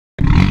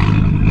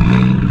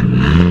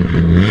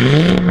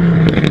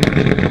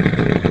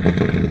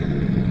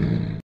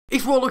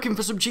If you're looking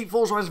for some cheap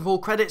Forza Horizon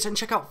 4 credits, then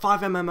check out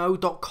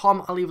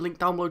 5mmo.com. I'll leave a link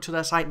down below to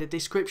their site in the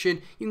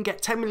description. You can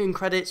get 10 million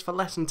credits for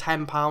less than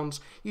 £10.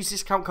 Use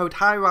discount code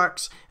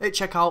Hyrax at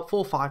checkout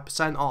for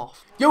 5%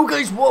 off. Yo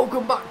guys,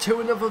 welcome back to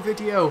another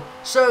video.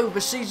 So, the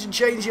season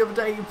changed the other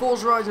day in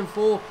Forza Horizon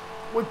 4.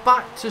 We're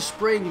back to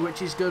spring,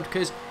 which is good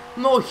because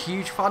I'm not a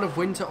huge fan of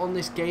winter on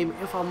this game,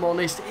 if I'm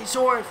honest. It's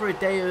alright for a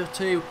day or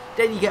two,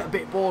 then you get a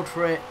bit bored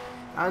for it.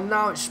 And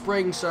now it's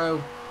spring,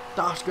 so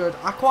that's good.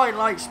 I quite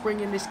like spring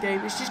in this game.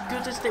 It's just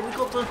good, isn't it? We've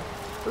got the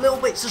little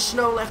bits of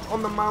snow left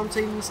on the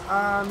mountains,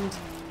 and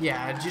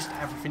yeah, just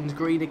everything's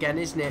green again,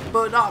 isn't it?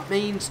 But that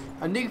means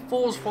a new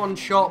Forzathon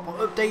shop,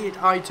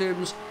 updated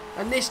items,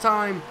 and this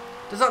time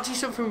there's actually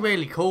something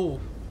really cool.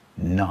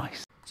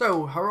 Nice.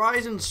 So,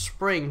 Horizon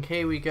Spring,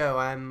 here we go.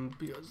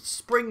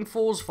 Spring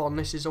Forzathon.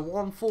 This is a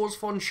one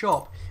Forzathon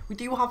shop. We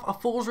do have a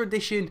Forza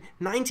Edition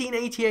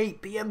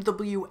 1988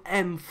 BMW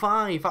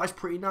M5. That is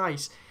pretty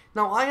nice.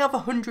 Now, I have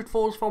 100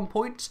 Forzathon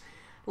points.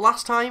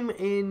 Last time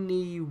in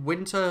the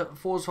winter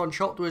Forzathon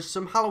shop, there was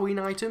some Halloween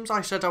items.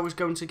 I said I was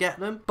going to get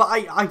them, but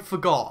I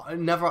forgot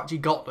and never actually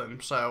got them.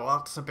 So,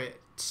 that's a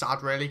bit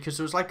sad, really, because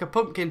there was like a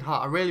pumpkin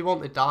hat. I really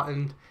wanted that,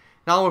 and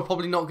now we're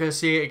probably not going to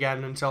see it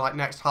again until like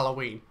next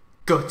Halloween.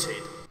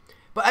 Gutted.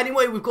 But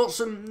anyway, we've got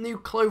some new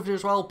clothing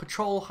as well.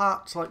 Patrol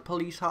hats, like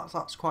police hats,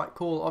 that's quite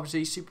cool.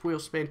 Obviously, super wheel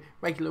spin,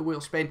 regular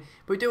wheel spin.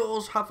 But we do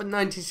also have a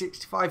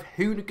 1965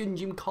 Hoonigan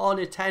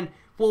Gymkhana 10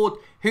 Ford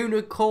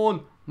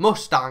Hoonicorn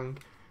Mustang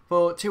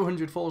for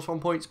 200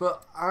 Forzathon points.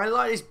 But I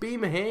like this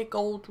Beamer here.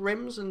 Gold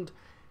rims and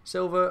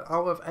silver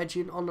out of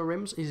edging on the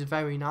rims is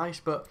very nice.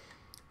 But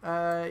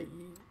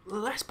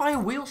let's buy a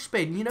wheel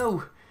spin. You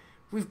know,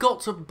 we've got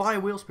to buy a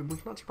wheel spin. We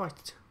can actually buy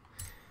it.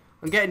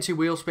 I'm getting 2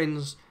 wheel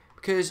spins,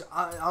 because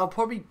I'll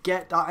probably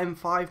get that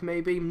M5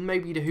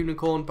 maybe the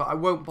Hoonicorn, but I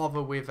won't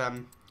bother with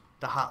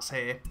the hats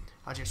here.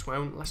 I just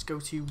won't. Let's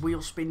go to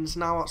wheel spins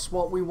now. That's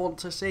what we want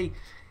to see.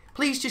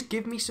 Please just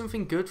give me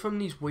something good from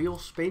these wheel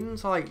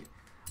spins. Like,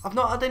 I've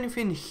not had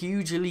anything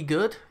hugely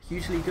good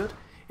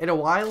in a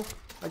while.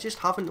 I just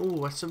haven't.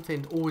 Oh,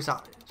 something. Oh, is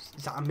that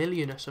a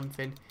million or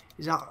something?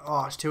 Is that?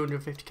 Oh, it's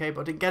 250k,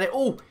 but I didn't get it.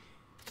 Oh,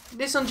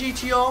 Nissan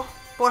GTR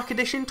Black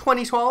Edition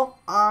 2012.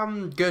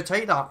 I'm gonna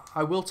take that.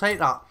 I will take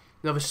that.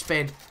 Another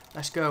spin.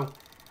 Let's go.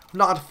 I've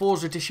not had a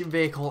Forza Edition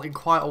vehicle in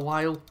quite a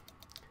while,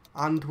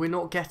 and we're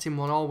not getting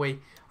one, are we?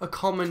 A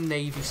common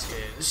Navy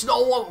skin. It's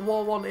not what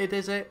I wanted,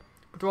 is it?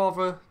 But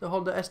rather the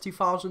Honda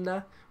S2000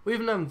 there.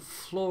 With them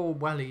floral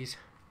wellies.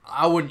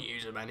 I wouldn't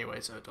use them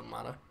anyway, so it doesn't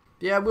matter.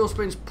 Yeah, wheel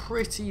spin's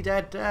pretty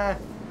dead there.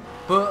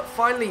 But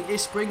finally,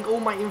 it's spring. All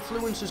my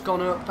influence has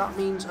gone up. That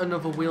means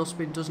another wheel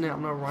spin, doesn't it?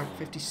 I'm now rank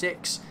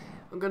 56.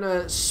 I'm going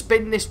to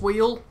spin this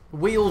wheel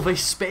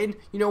this spin,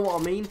 you know what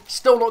I mean?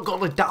 Still not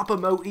got a dapper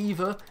emote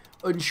either,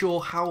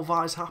 unsure how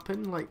that has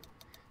happened, like,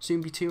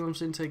 soon be 2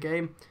 months into the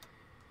game.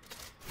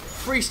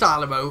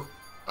 Freestyle emote,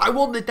 I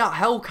wanted that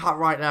Hellcat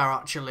right there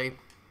actually.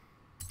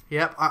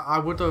 Yep, I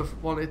would have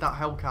wanted that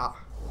Hellcat.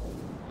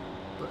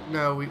 But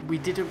no, we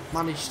didn't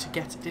manage to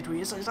get it, did we?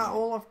 Is that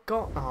all I've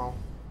got now?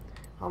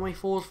 How many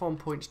Forzathon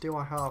points do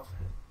I have?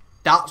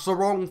 That's the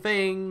wrong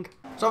thing.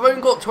 So I've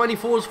only got 20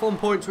 Forzathon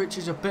points, which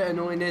is a bit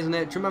annoying, isn't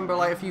it? Do you remember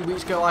like a few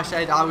weeks ago I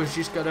said I was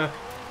just going to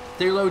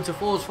do loads of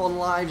Forzathon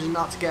lives and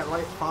that to get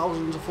like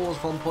thousands of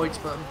Forzathon points,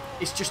 but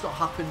it's just not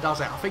happened, does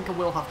it? I think I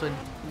will have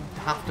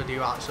to do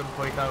that at some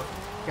point though.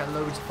 Get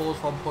loads of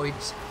Forzathon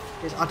points.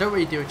 Because I don't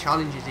really do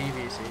challenges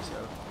either, you see,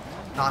 so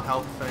can't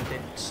help if I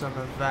did some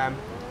of them.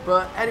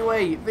 But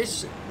anyway,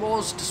 this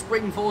was the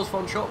spring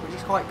Forzathon shop, which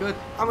is quite good.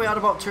 And we had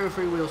about 2 or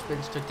 3 wheel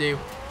spins to do,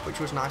 which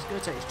was nice.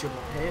 Gonna take this jump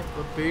up here,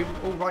 but boom,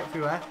 all right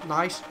through there.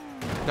 Nice.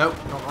 Nope,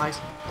 not nice.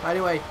 But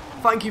anyway,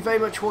 thank you very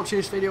much for watching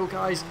this video,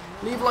 guys.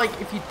 Leave a like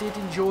if you did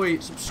enjoy.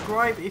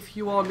 Subscribe if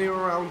you are new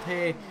around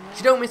here, so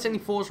you don't miss any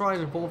Forza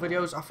Horizon 4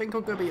 videos. I think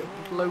I'm going to be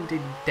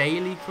uploading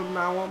daily from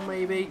now on,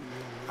 maybe.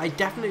 I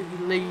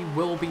definitely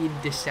will be in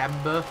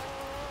December.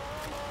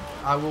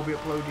 I will be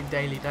uploading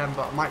daily then,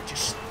 but I might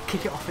just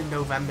kick it off in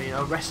November, you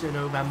know, rest of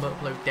November,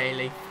 upload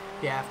daily.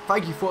 Yeah,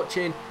 thank you for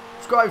watching.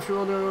 Subscribe if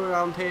you're new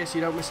around here so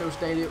you don't miss those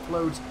daily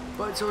uploads.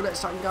 But until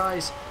next time,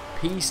 guys,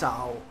 peace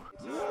out.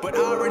 But I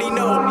already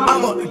know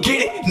I'ma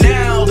get it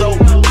now, though.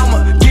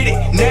 I'ma get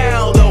it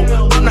now, though.